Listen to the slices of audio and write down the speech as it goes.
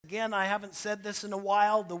again, I haven't said this in a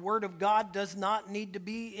while, the Word of God does not need to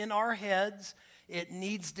be in our heads. It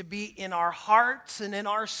needs to be in our hearts and in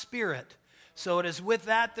our spirit. So it is with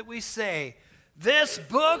that we say, this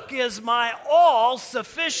book is my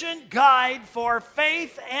all-sufficient guide for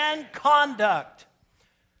faith and conduct.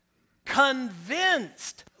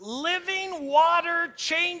 Convinced, living water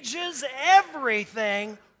changes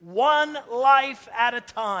everything, one life at a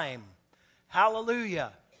time.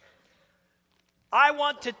 Hallelujah. I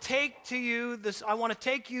want to take you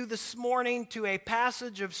this morning to a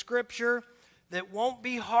passage of Scripture that won't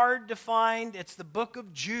be hard to find. It's the book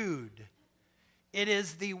of Jude. It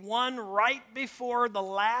is the one right before the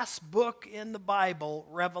last book in the Bible,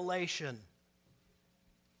 Revelation.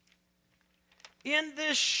 In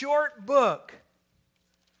this short book,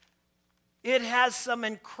 it has some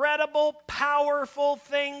incredible, powerful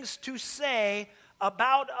things to say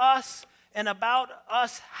about us and about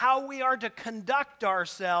us, how we are to conduct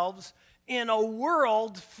ourselves in a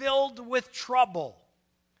world filled with trouble.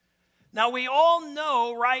 Now, we all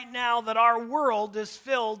know right now that our world is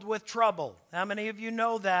filled with trouble. How many of you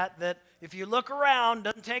know that if you look around, it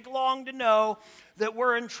doesn't take long to know that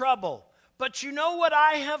we're in trouble. But you know what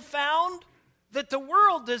I have found? That the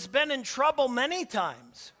world has been in trouble many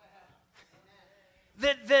times.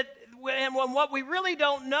 And what we really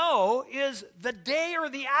don't know is the day or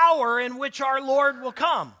the hour in which our Lord will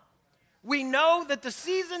come. We know that the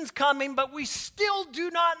season's coming, but we still do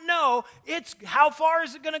not know how far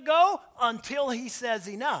is it going to go until he says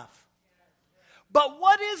enough. But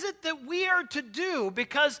what is it that we are to do?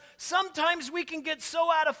 Because sometimes we can get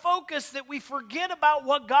so out of focus that we forget about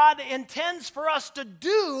what God intends for us to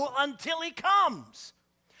do until he comes.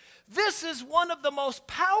 This is one of the most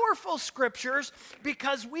powerful scriptures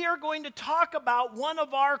because we are going to talk about one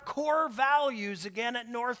of our core values again at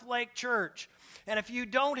North Lake Church. And if you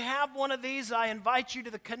don't have one of these, I invite you to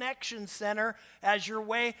the Connection Center as your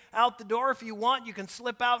way out the door. If you want, you can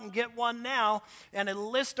slip out and get one now. And it'll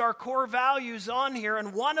list our core values on here.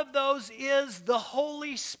 And one of those is the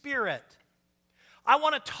Holy Spirit. I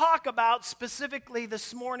want to talk about specifically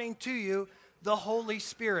this morning to you the Holy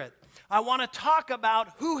Spirit. I want to talk about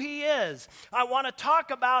who he is. I want to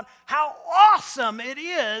talk about how awesome it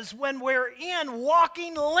is when we're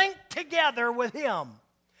walking linked together with him.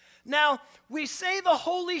 Now, we say the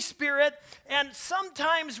Holy Spirit, and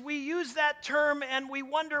sometimes we use that term and we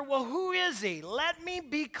wonder, well, who is he? Let me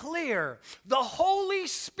be clear. The Holy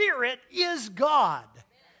Spirit is God.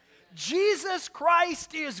 Jesus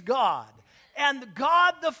Christ is God. And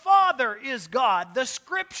God the Father is God. The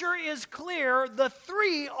Scripture is clear. The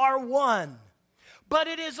three are one. But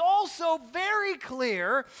it is also very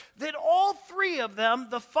clear that all three of them,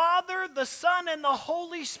 the Father, the Son, and the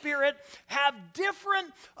Holy Spirit, have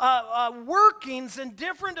different workings and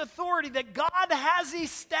different authority that God has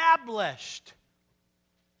established.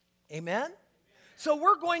 Amen? So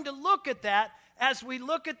we're going to look at that as we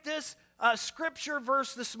look at this scripture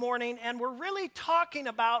verse this morning, and we're really talking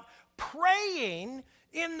about praying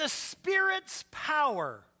in the Spirit's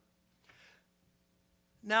power.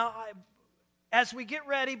 Now, as we get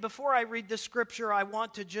ready, before I read the scripture, I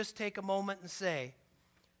want to just take a moment and say,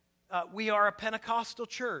 we are a Pentecostal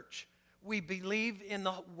church. We believe in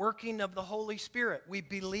the working of the Holy Spirit. We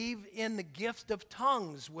believe in the gift of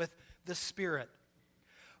tongues with the Spirit.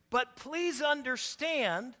 But please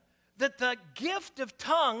understand that the gift of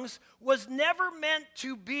tongues was never meant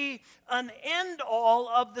to be an end-all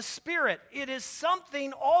of the Spirit. It is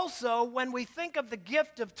something also, when we think of the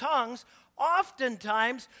gift of tongues,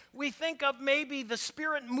 oftentimes we think of maybe the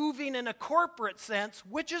Spirit moving in a corporate sense,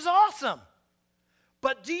 which is awesome.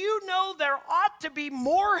 But do you know there ought to be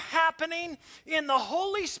more happening in the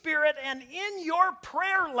Holy Spirit and in your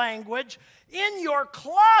prayer language, in your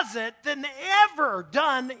closet, than ever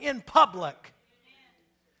done in public?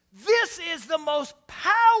 This is the most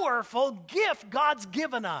powerful gift God's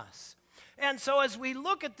given us. And so as we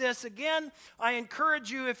look at this, again, I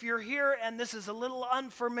encourage you, if you're here and this is a little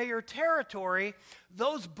unfamiliar territory,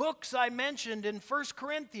 those books I mentioned in 1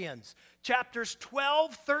 Corinthians, chapters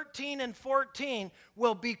 12, 13, and 14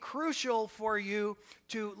 will be crucial for you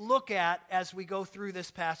to look at as we go through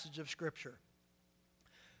this passage of Scripture.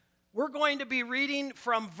 We're going to be reading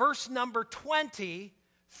from verse number 20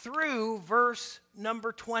 through verse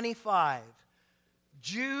number 25.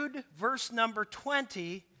 Jude, verse number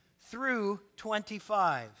 20 through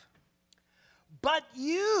 25. But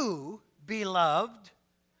you, beloved,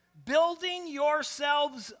 building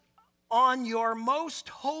yourselves on your most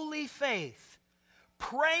holy faith,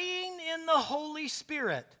 praying in the Holy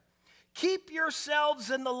Spirit, keep yourselves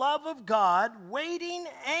in the love of God, waiting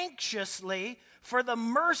anxiously for the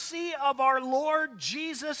mercy of our Lord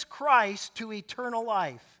Jesus Christ to eternal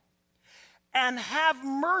life. And have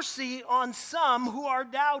mercy on some who are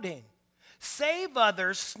doubting. Save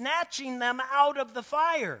others, snatching them out of the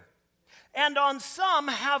fire. And on some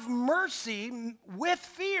have mercy with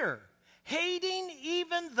fear, hating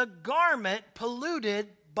even the garment polluted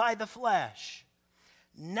by the flesh.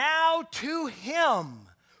 Now to him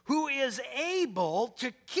who is able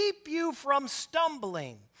to keep you from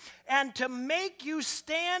stumbling and to make you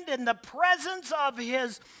stand in the presence of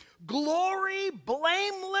his glory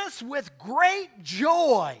blameless with great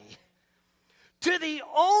joy. To the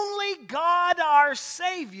only God our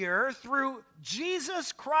Savior, through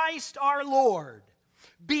Jesus Christ our Lord,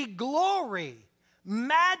 be glory,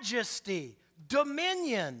 majesty,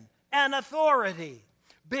 dominion, and authority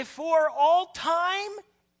before all time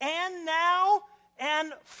and now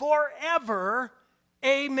and forever.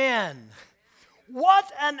 Amen.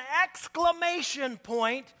 What an exclamation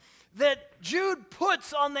point that Jude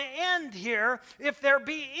puts on the end here. If there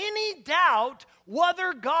be any doubt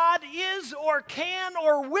whether God is or can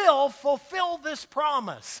or will fulfill this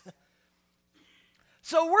promise.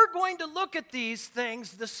 So we're going to look at these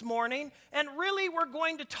things this morning, and really we're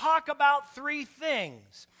going to talk about three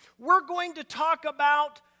things. We're going to talk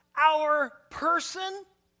about our person,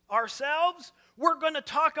 ourselves. We're going to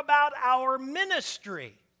talk about our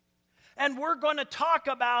ministry. And we're going to talk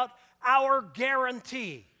about our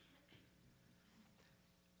guarantee.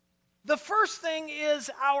 The first thing is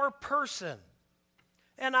our person.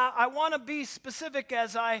 And I want to be specific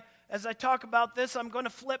as I talk about this. I'm going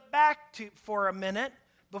to flip back for a minute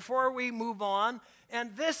before we move on.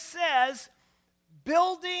 And this says,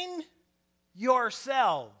 building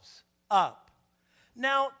yourselves up.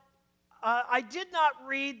 Now, I did not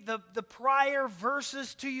read the prior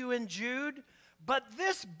verses to you in Jude, but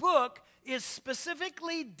this book is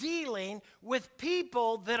specifically dealing with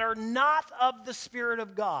people that are not of the Spirit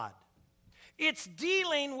of God. It's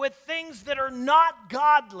dealing with things that are not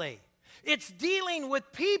godly. It's dealing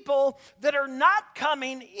with people that are not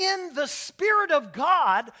coming in the Spirit of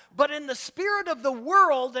God, but in the spirit of the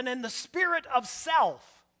world and in the spirit of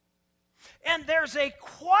self. And there's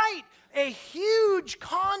quite a huge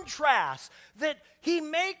contrast that he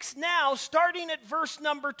makes now, starting at verse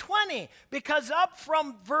number 20, because up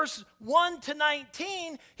from verse 1 to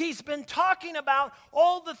 19, he's been talking about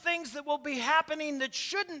all the things that will be happening that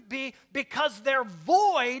shouldn't be because they're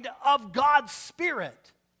void of God's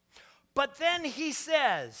Spirit. But then he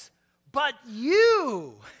says, but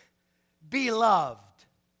you, beloved.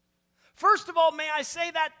 First of all, may I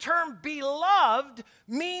say that term beloved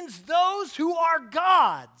means those who are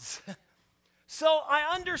God's. So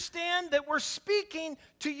I understand that we're speaking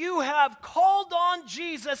to you who have called on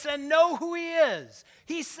Jesus and know who he is.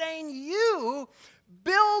 He's saying you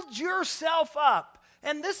build yourself up.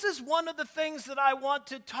 And this is one of the things that I want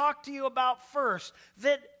to talk to you about first,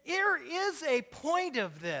 that there is a point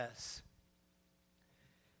of this,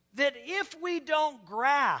 that if we don't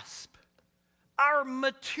grasp our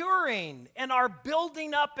maturing and our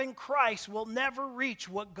building up in Christ, will never reach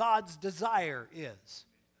what God's desire is.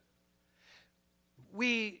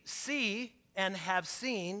 We see and have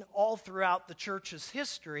seen all throughout the church's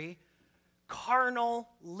history carnal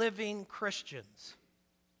living Christians.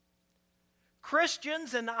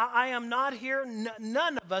 Christians, and I am not here,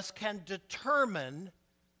 none of us can determine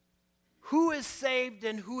who is saved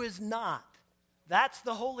and who is not. That's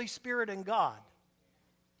the Holy Spirit and God.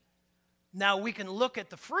 Now we can look at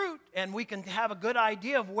the fruit and we can have a good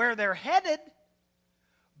idea of where they're headed,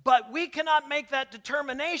 but we cannot make that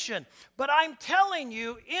determination. But I'm telling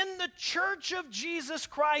you, in the church of Jesus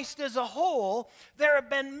Christ as a whole, there have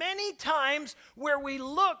been many times where we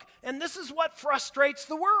look, and this is what frustrates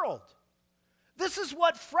the world. This is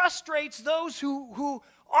what frustrates those who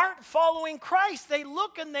aren't following Christ. They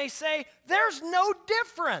look and they say, there's no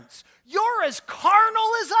difference. You're as carnal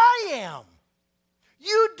as I am.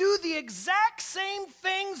 You do the exact same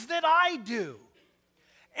things that I do.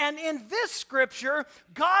 And in this scripture,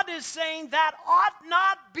 God is saying that ought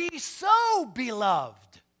not be so,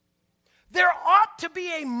 beloved. There ought to be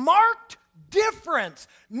a marked difference.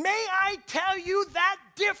 May I tell you that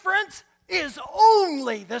difference is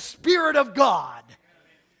only the Spirit of God.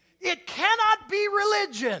 It cannot be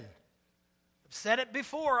religion. I've said it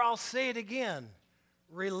before, I'll say it again.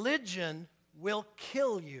 Religion will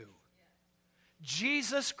kill you.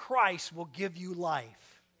 Jesus Christ will give you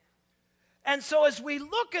life. And so as we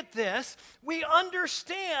look at this, we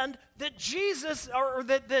understand that Jesus, or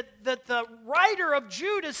that the writer of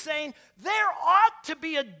Jude is saying there ought to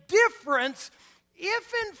be a difference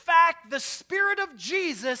if in fact the Spirit of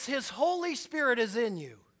Jesus, his Holy Spirit, is in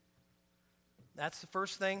you. That's the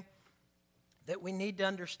first thing that we need to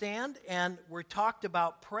understand. And we're talked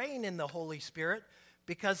about praying in the Holy Spirit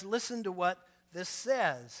because listen to what this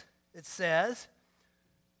says. It says,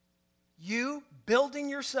 you building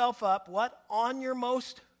yourself up, what? On your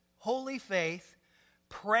most holy faith,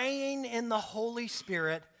 praying in the Holy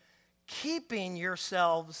Spirit, keeping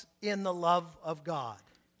yourselves in the love of God.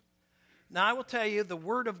 Now, I will tell you, the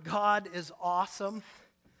Word of God is awesome,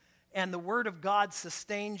 and the Word of God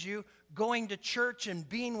sustains you. Going to church and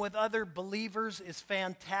being with other believers is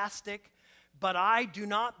fantastic, but I do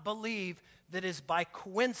not believe that is by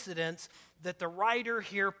coincidence that the writer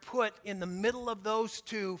here put in the middle of those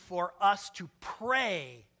two for us to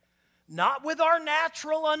pray, not with our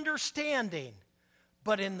natural understanding,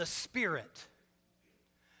 but in the Spirit.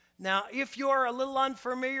 Now, if you're a little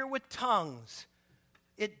unfamiliar with tongues,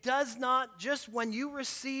 it does not, just when you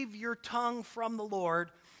receive your tongue from the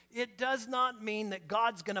Lord, it does not mean that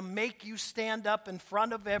God's going to make you stand up in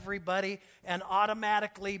front of everybody and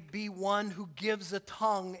automatically be one who gives a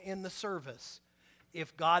tongue in the service.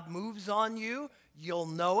 If God moves on you, you'll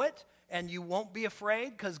know it, and you won't be afraid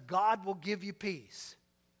because God will give you peace.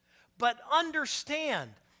 But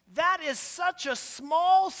understand, that is such a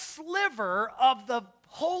small sliver of the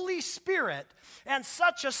Holy Spirit and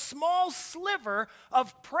such a small sliver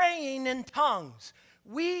of praying in tongues.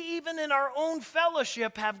 We, even in our own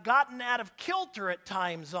fellowship, have gotten out of kilter at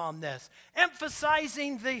times on this,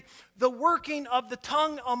 emphasizing the working of the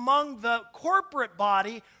tongue among the corporate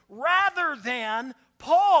body rather than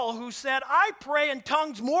Paul, who said, I pray in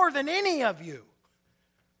tongues more than any of you.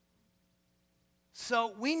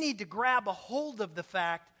 So we need to grab a hold of the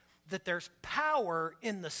fact that there's power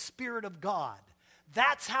in the Spirit of God.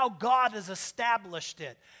 That's how God has established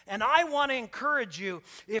it. And I want to encourage you,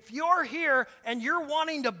 if you're here and you're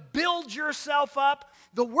wanting to build yourself up,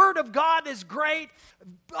 the Word of God is great,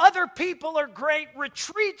 other people are great,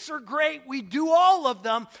 retreats are great, we do all of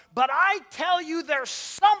them, but I tell you there's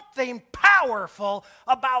something powerful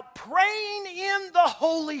about praying in the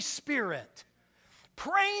Holy Spirit.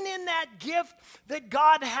 Praying in that gift that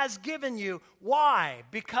God has given you. Why?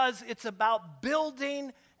 Because it's about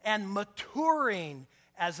building and maturing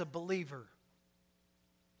as a believer.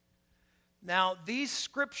 Now, these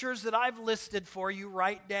scriptures that I've listed for you,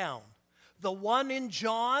 write down. The one in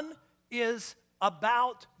John is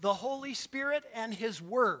about the Holy Spirit and His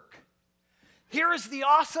work. Here is the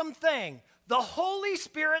awesome thing. The Holy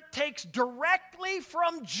Spirit takes directly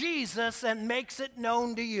from Jesus and makes it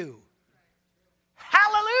known to you.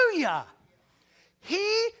 Hallelujah!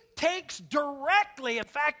 He takes directly, in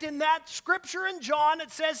fact, in that scripture in John,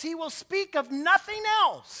 it says he will speak of nothing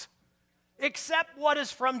else except what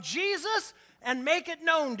is from Jesus and make it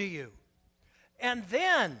known to you. And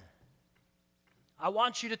then, I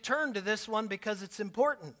want you to turn to this one because it's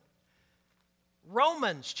important.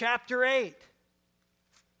 Romans chapter 8.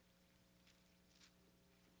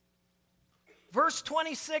 Verse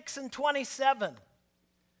 26 and 27.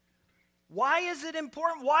 Why is it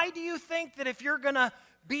important? Why do you think that if you're going to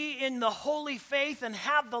be in the holy faith and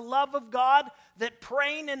have the love of God, that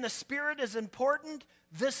praying in the Spirit is important?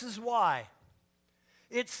 This is why.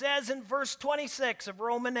 It says in verse 26 of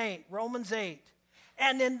Romans 8,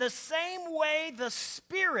 and in the same way the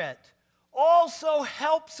Spirit also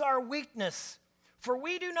helps our weakness, for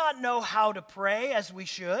we do not know how to pray as we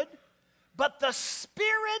should, but the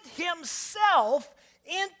Spirit Himself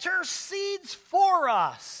intercedes for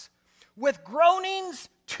us with groanings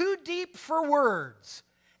too deep for words.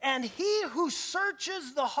 And He who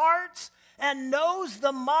searches the hearts and knows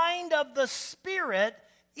the mind of the Spirit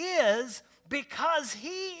is because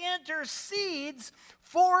He intercedes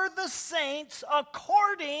for the saints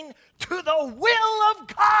according to the will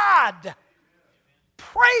of God.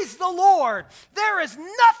 Praise the Lord. There is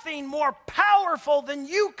nothing more powerful than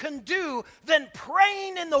you can do than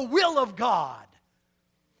praying in the will of God.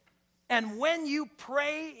 And when you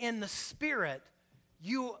pray in the Spirit,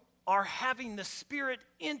 you are having the Spirit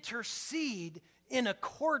intercede in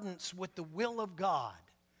accordance with the will of God.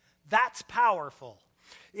 That's powerful.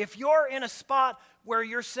 If you're in a spot where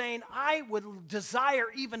you're saying, I would desire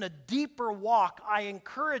even a deeper walk, I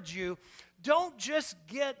encourage you, don't just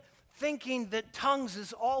get thinking that tongues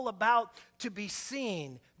is all about to be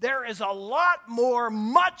seen. There is a lot more,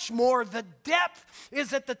 much more. The depth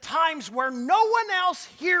is at the times where no one else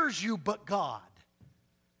hears you but God.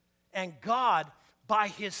 And God, by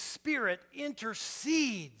His Spirit,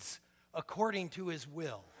 intercedes according to His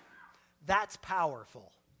will. That's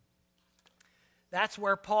powerful. That's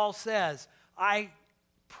where Paul says, I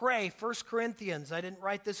pray, 1 Corinthians, I didn't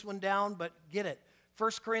write this one down, but get it.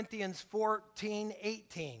 1 Corinthians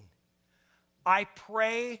 14:18. I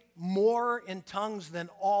pray more in tongues than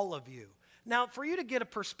all of you. Now, for you to get a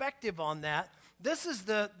perspective on that, this is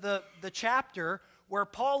the chapter where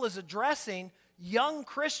Paul is addressing young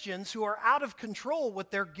Christians who are out of control with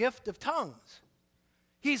their gift of tongues.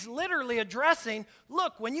 He's literally addressing,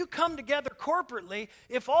 look, when you come together corporately,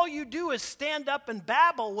 if all you do is stand up and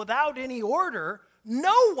babble without any order,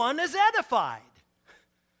 no one is edified.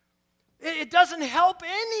 It doesn't help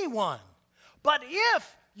anyone. But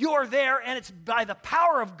if you're there and it's by the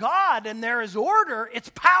power of God and there is order,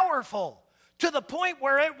 it's powerful to the point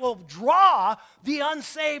where it will draw the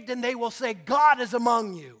unsaved and they will say, God is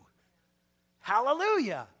among you.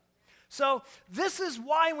 Hallelujah. So this is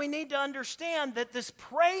why we need to understand that this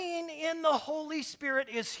praying in the Holy Spirit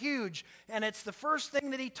is huge. And it's the first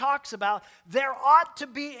thing that he talks about. There ought to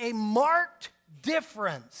be a marked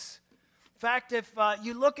difference. In fact, if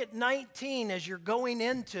you look at 19 as you're going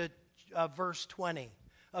into verse 20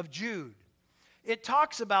 of Jude, it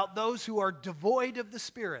talks about those who are devoid of the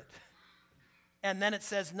Spirit. And then it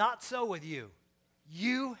says, not so with you.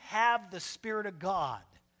 You have the Spirit of God.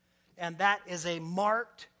 And that is a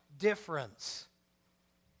marked difference.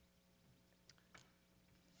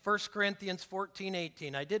 1 Corinthians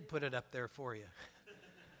 14:18. I did put it up there for you.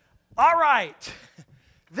 All right.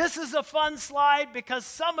 This is a fun slide because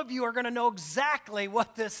some of you are going to know exactly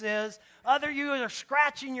what this is. Other of you are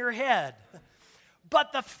scratching your head.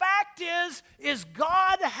 But the fact is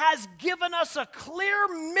God has given us a clear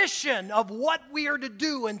mission of what we are to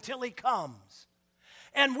do until he comes.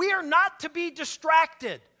 And we are not to be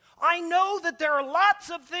distracted. I know that there are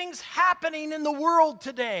lots of things happening in the world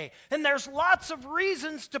today, and there's lots of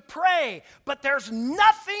reasons to pray, but there's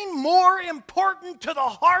nothing more important to the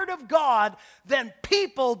heart of God than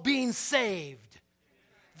people being saved.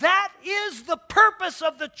 That is the purpose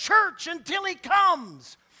of the church until he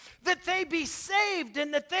comes, that they be saved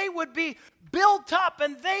and that they would be built up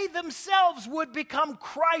and they themselves would become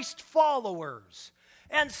Christ followers.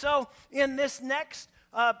 And so in this next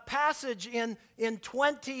passage in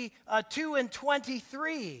 22 and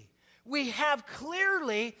 23, we have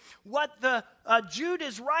clearly what the Jude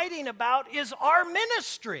is writing about is our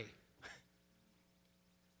ministry.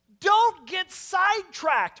 Don't get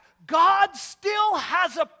sidetracked. God still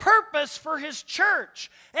has a purpose for his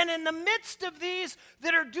church. And in the midst of these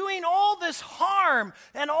that are doing all this harm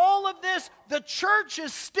and all of this, the church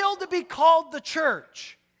is still to be called the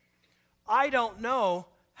church. I don't know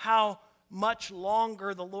how much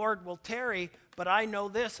longer the Lord will tarry, but I know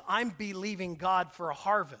this, I'm believing God for a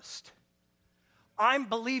harvest. I'm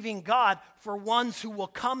believing God for ones who will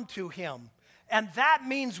come to him. And that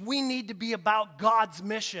means we need to be about God's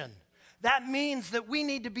mission. That means that we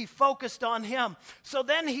need to be focused on him. So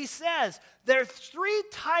then he says, there are three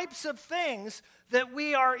types of things that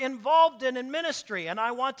we are involved in ministry. And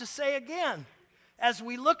I want to say again, as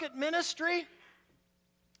we look at ministry,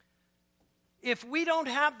 if we don't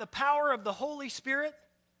have the power of the Holy Spirit,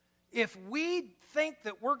 if we think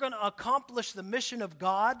that we're going to accomplish the mission of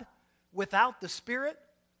God without the Spirit,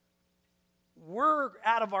 we're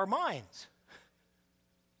out of our minds.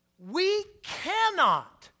 We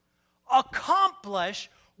cannot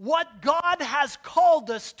accomplish what God has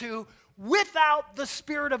called us to without the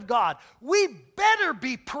Spirit of God. We better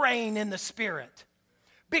be praying in the Spirit.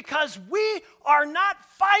 Because we are not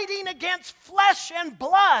fighting against flesh and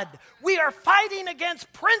blood. We are fighting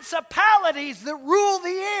against principalities that rule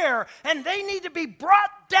the air, and they need to be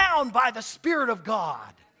brought down by the Spirit of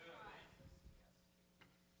God.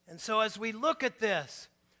 And so as we look at this,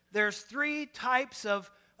 there's three types of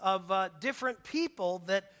different people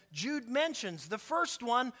that Jude mentions. The first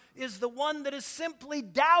one is the one that is simply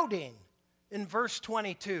doubting in verse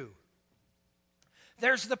 22.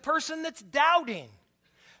 There's the person that's doubting.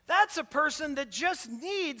 That's a person that just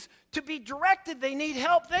needs to be directed. They need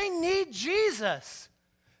help. They need Jesus.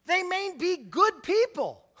 They may be good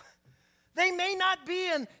people. They may not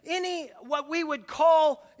be in any, what we would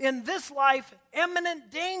call in this life,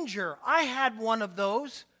 imminent danger. I had one of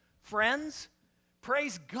those friends.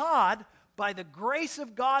 Praise God, by the grace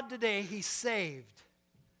of God today, he's saved.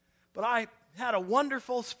 But I had a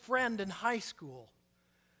wonderful friend in high school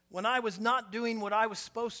when I was not doing what I was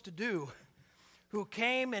supposed to do, who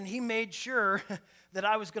came and he made sure that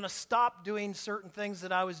I was going to stop doing certain things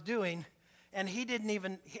that I was doing, and he didn't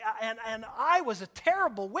even, and I was a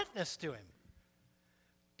terrible witness to him.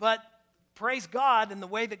 But praise God, in the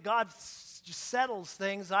way that God just settles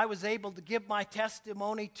things, I was able to give my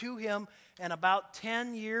testimony to him, and about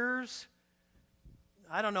 10 years,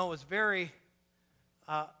 I don't know, it was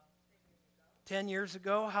 10 years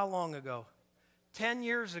ago, how long ago? 10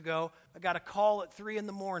 years ago, I got a call at 3 in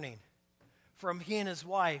the morning from he and his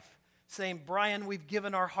wife saying, Brian, we've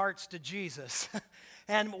given our hearts to Jesus.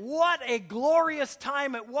 And what a glorious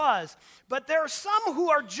time it was. But there are some who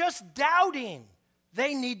are just doubting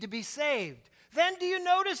they need to be saved. Then do you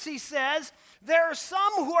notice he says, there are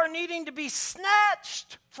some who are needing to be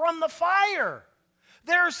snatched from the fire.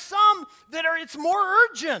 There are some that it's more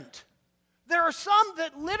urgent. There are some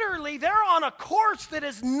that literally they're on a course that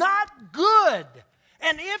is not good.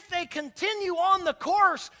 And if they continue on the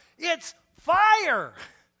course, it's fire.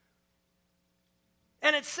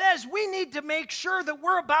 And it says we need to make sure that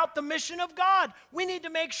we're about the mission of God. We need to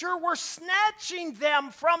make sure we're snatching them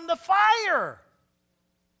from the fire.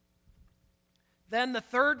 Then the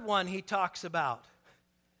third one he talks about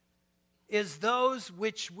is those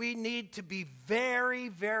which we need to be very,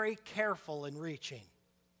 very careful in reaching.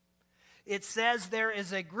 It says there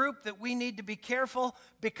is a group that we need to be careful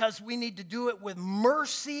because we need to do it with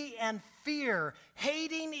mercy and fear,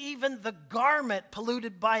 hating even the garment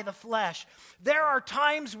polluted by the flesh. There are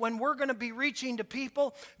times when we're going to be reaching to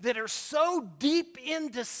people that are so deep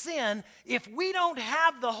into sin, if we don't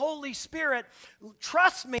have the Holy Spirit,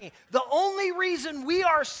 trust me, the only reason we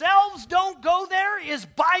ourselves don't go there is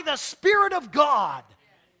by the Spirit of God.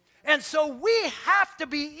 And so we have to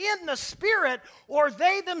be in the Spirit, or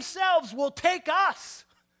they themselves will take us.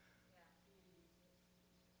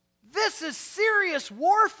 This is serious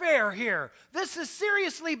warfare here. This is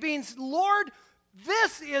seriously being, Lord,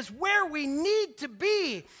 this is where we need to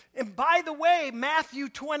be. And by the way, Matthew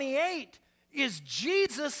 28 is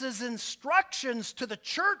Jesus' instructions to the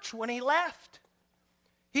church when he left.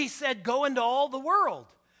 He said, go into all the world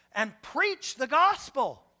and preach the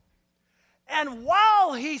gospel. And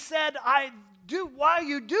while he said, while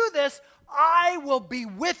you do this, I will be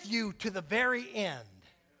with you to the very end.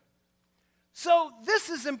 So this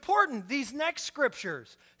is important, these next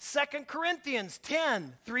scriptures. 2 Corinthians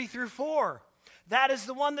 10, 3 through 4. That is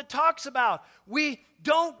the one that talks about we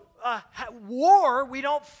don't we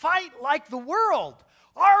don't fight like the world.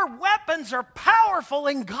 Our weapons are powerful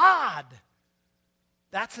in God.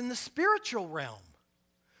 That's in the spiritual realm.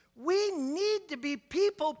 We need to be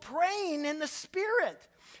people praying in the Spirit.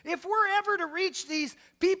 If we're ever to reach these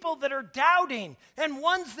people that are doubting and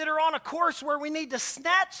ones that are on a course where we need to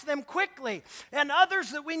snatch them quickly and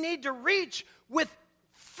others that we need to reach with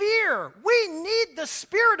fear, we need the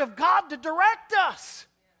Spirit of God to direct us.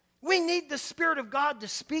 We need the Spirit of God to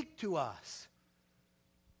speak to us.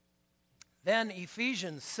 Then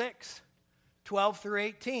Ephesians 6, 12 through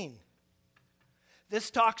 18. This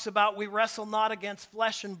talks about we wrestle not against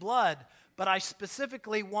flesh and blood, but I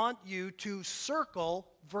specifically want you to circle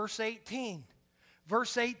verse 18.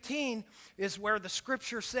 Verse 18 is where the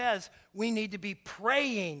scripture says we need to be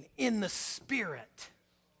praying in the Spirit.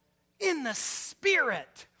 In the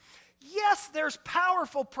Spirit. Yes, there's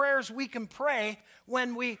powerful prayers we can pray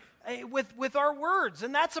when we with our words,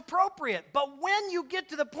 and that's appropriate. But when you get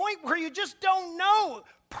to the point where you just don't know,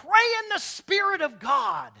 pray in the Spirit of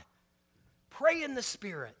God. Pray in the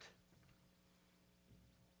Spirit.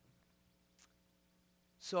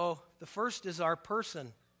 So the first is our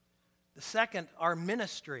person. The second, our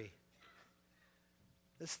ministry.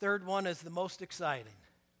 This third one is the most exciting.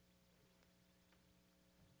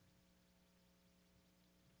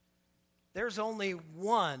 There's only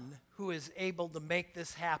one who is able to make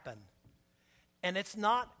this happen. And it's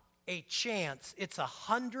not a chance, it's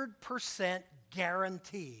 100%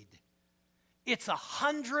 guaranteed. It's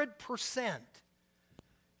 100%.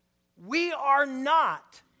 We are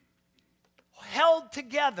not held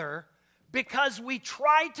together because we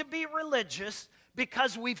try to be religious,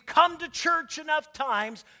 because we've come to church enough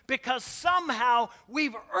times, because somehow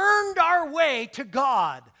we've earned our way to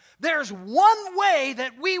God. There's one way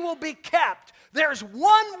that we will be kept. There's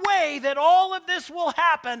one way that all of this will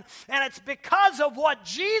happen, and it's because of what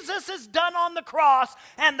Jesus has done on the cross,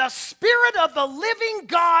 and the Spirit of the living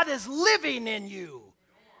God is living in you.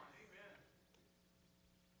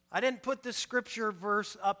 I didn't put the scripture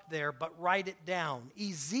verse up there, but write it down.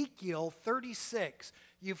 Ezekiel 36.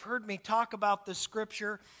 You've heard me talk about the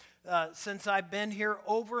scripture since I've been here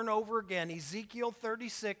over and over again. Ezekiel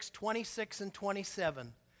 36, 26 and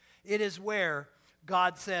 27. It is where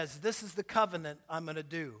God says, this is the covenant I'm going to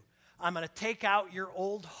do. I'm going to take out your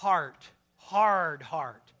old heart, hard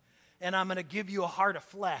heart, and I'm going to give you a heart of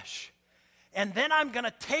flesh. And then I'm going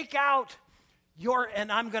to take out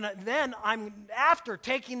after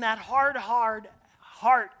taking that hard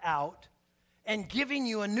heart out and giving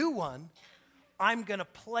you a new one, I'm going to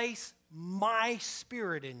place my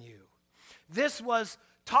Spirit in you. This was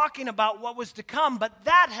talking about what was to come, but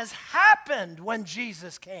that has happened when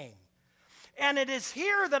Jesus came. And it is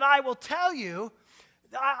here that I will tell you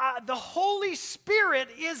The Holy Spirit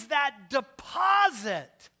is that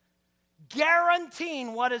deposit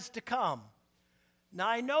guaranteeing what is to come. Now,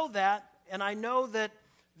 I know that, and I know that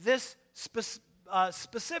this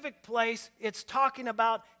specific place, it's talking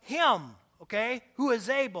about Him, okay, who is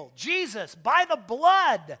able. Jesus, by the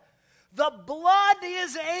blood. The blood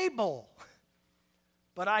is able.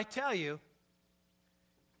 But I tell you,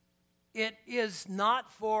 it is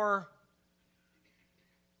not for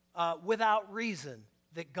without reason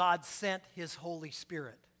that God sent His Holy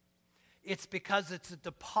Spirit. It's because it's a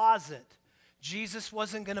deposit. Jesus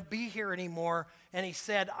wasn't going to be here anymore, and He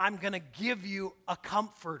said, I'm going to give you a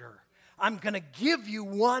comforter. I'm going to give you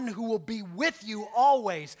one who will be with you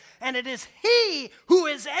always. And it is He who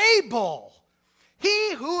is able.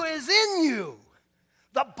 He who is in you.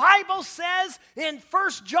 The Bible says in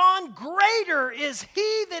 1 John, greater is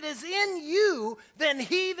He that is in you than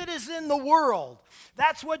he that is in the world.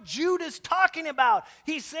 That's what Jude is talking about.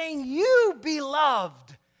 He's saying, you,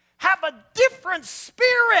 beloved, have a different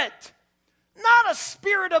spirit. Not a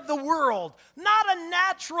spirit of the world, not a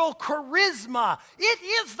natural charisma.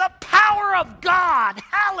 It is the power of God.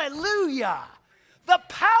 Hallelujah. The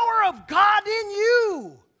power of God in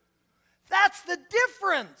you. That's the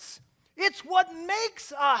difference. It's what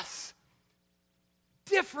makes us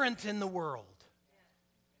different in the world.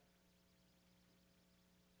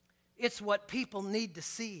 It's what people need to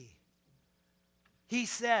see. He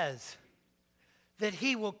says that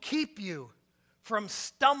He will keep you from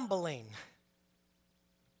stumbling.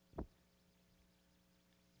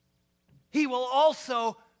 He will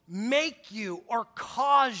also make you or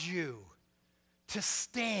cause you to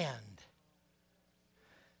stand.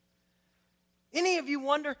 Any of you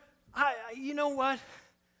wonder, you know what?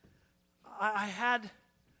 I had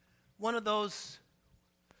one of those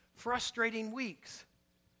frustrating weeks.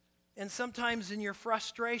 And sometimes in your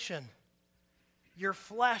frustration, your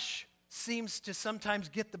flesh seems to sometimes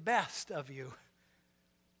get the best of you.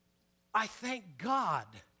 I thank God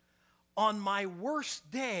on my worst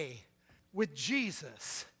day with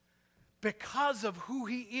Jesus, because of who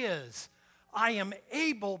He is, I am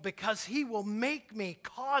able because He will make me,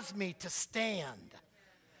 cause me to stand.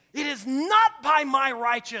 It is not by my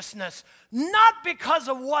righteousness, not because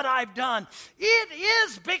of what I've done. It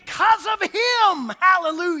is because of Him.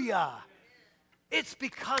 Hallelujah. It's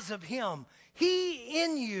because of Him. He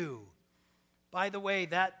in you. By the way,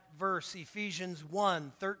 that verse, Ephesians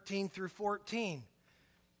 1, 13 through 14.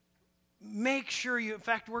 Make sure you, in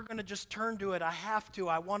fact, we're going to just turn to it.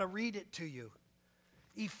 I want to read it to you.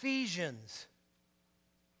 Ephesians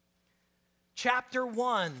chapter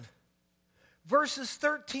 1, verses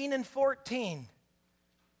 13 and 14.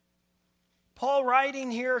 Paul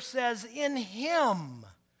writing here says, in Him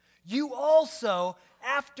you also,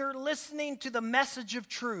 after listening to the message of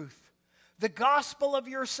truth, the gospel of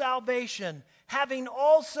your salvation, having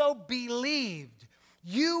also believed,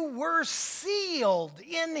 you were sealed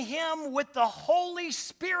in Him with the Holy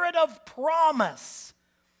Spirit of promise,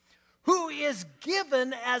 who is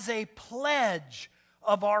given as a pledge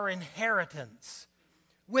of our inheritance,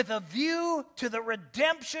 with a view to the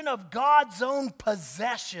redemption of God's own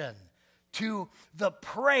possession, to the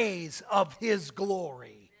praise of His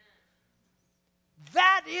glory.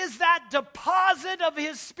 That is that deposit of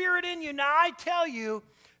His Spirit in you. Now, I tell you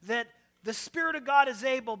that the Spirit of God is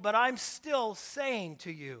able, but I'm still saying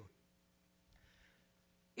to you,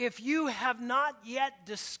 if you have not yet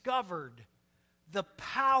discovered the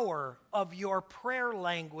power of your prayer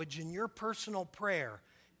language in your personal prayer,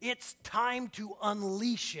 it's time to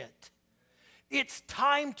unleash it. It's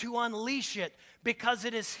time to unleash it, because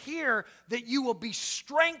it is here that you will be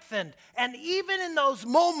strengthened. And even in those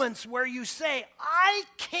moments where you say, I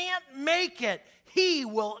can't make it, He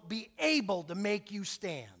will be able to make you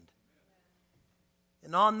stand.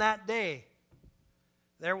 And on that day,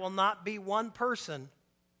 there will not be one person,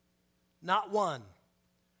 not one,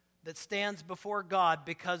 that stands before God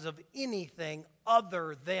because of anything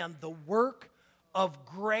other than the work of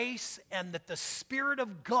grace and that the Spirit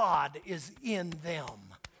of God is in them.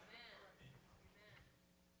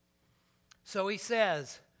 So He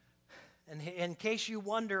says, and in case you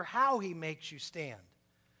wonder how He makes you stand,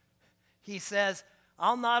 He says,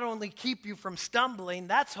 I'll not only keep you from stumbling,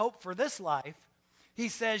 that's hope for this life. He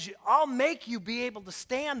says, I'll make you be able to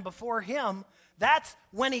stand before Him. That's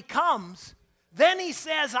when He comes. Then He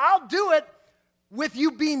says, I'll do it with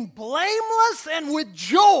you being blameless and with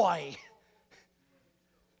joy.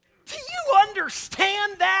 Do you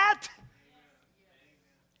understand that?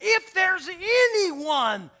 If there's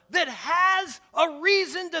anyone that has a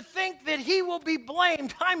reason to think that he will be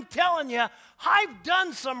blamed, I'm telling you, I've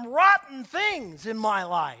done some rotten things in my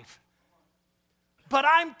life. But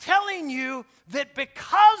I'm telling you that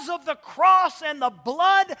because of the cross and the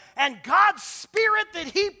blood and God's Spirit that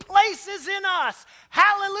He places in us,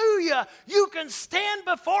 hallelujah, you can stand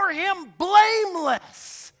before Him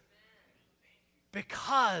blameless.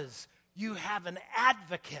 Because you have an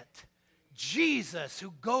advocate, Jesus,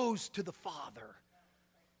 who goes to the Father.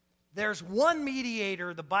 There's one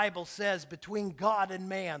mediator, the Bible says, between God and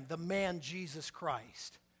man, the man Jesus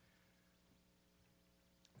Christ.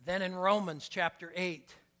 Then in Romans chapter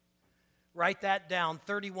 8, write that down,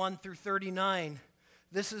 31 through 39.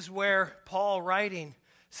 This is where Paul writing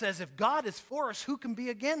says, if God is for us, who can be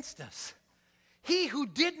against us? He who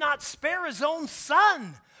did not spare his own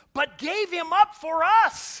son, but gave him up for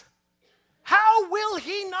us, how will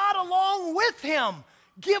he not along with him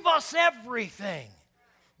give us everything?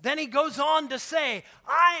 Then he goes on to say,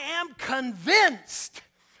 I am convinced.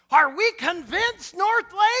 Are we convinced,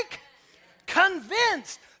 North Lake?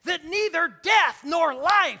 Convinced that neither death nor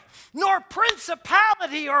life, nor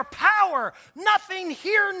principality or power, nothing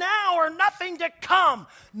here now or nothing to come,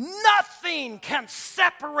 nothing can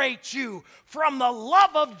separate you from the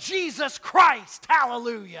love of Jesus Christ.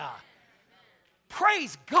 Hallelujah.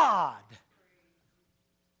 Praise God.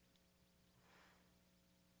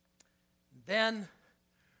 Then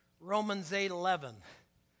Romans 8:11.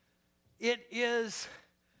 It is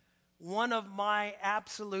one of my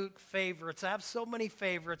absolute favorites. I have so many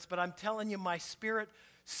favorites, but I'm telling you, my spirit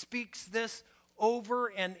speaks this over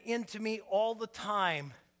and into me all the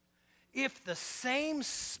time. If the same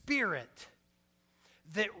Spirit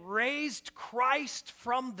that raised Christ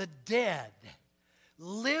from the dead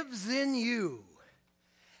lives in you,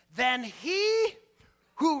 then He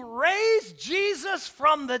who raised Jesus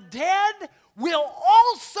from the dead will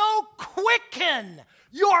also quicken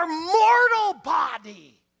your mortal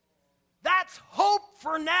body. That's hope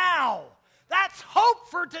for now. That's hope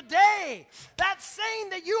for today. That's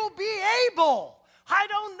saying that you'll be able. I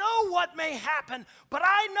don't know what may happen, but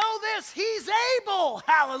I know this. He's able.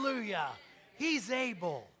 Hallelujah. He's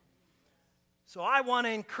able. So I want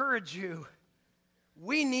to encourage you.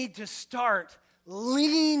 We need to start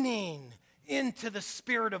leaning into the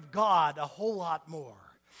Spirit of God a whole lot more.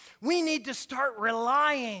 We need to start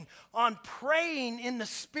relying on praying in the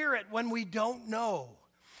Spirit when we don't know.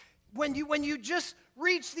 When you just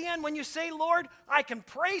reach the end, when you say, Lord, I can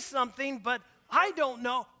pray something, but I don't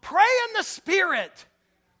know, pray in the Spirit.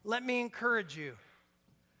 Let me encourage you.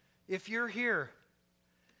 If you're here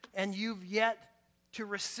and you've yet to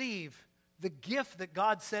receive the gift that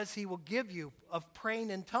God says He will give you of praying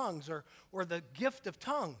in tongues or the gift of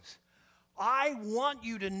tongues, I want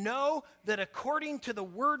you to know that according to the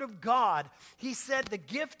Word of God, He said the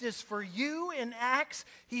gift is for you in Acts.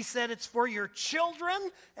 He said it's for your children.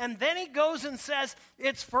 And then He goes and says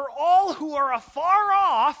it's for all who are afar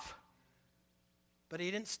off. But He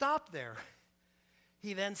didn't stop there.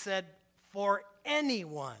 He then said, for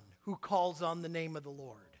anyone who calls on the name of the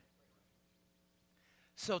Lord.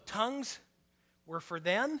 So tongues were for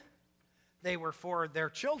them. They were for their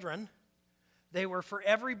children. They were for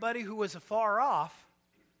everybody who was afar off.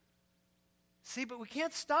 See, but we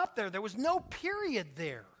can't stop there. There was no period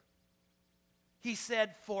there. He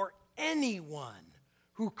said, for anyone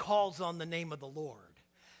who calls on the name of the Lord.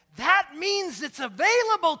 That means it's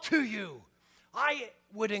available to you. I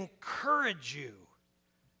would encourage you,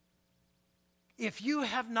 if you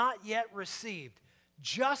have not yet received,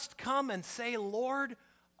 just come and say, Lord,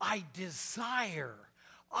 I desire.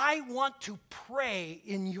 I want to pray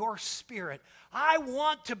in your Spirit. I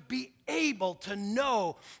want to be able to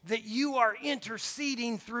know that you are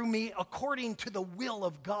interceding through me according to the will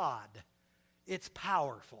of God. It's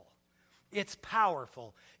powerful. It's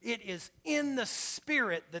powerful. It is in the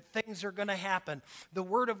Spirit that things are going to happen. The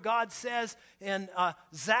Word of God says in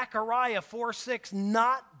Zechariah 4:6,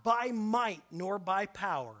 not by might nor by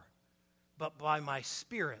power, but by my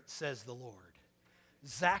Spirit, says the Lord.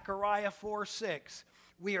 Zechariah 4:6.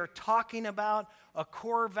 We are talking about a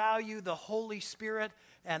core value, the Holy Spirit,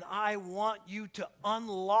 and I want you to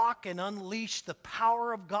unlock and unleash the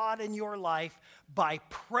power of God in your life by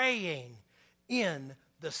praying in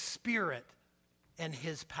the Spirit and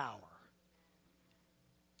His power.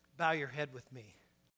 Bow your head with me.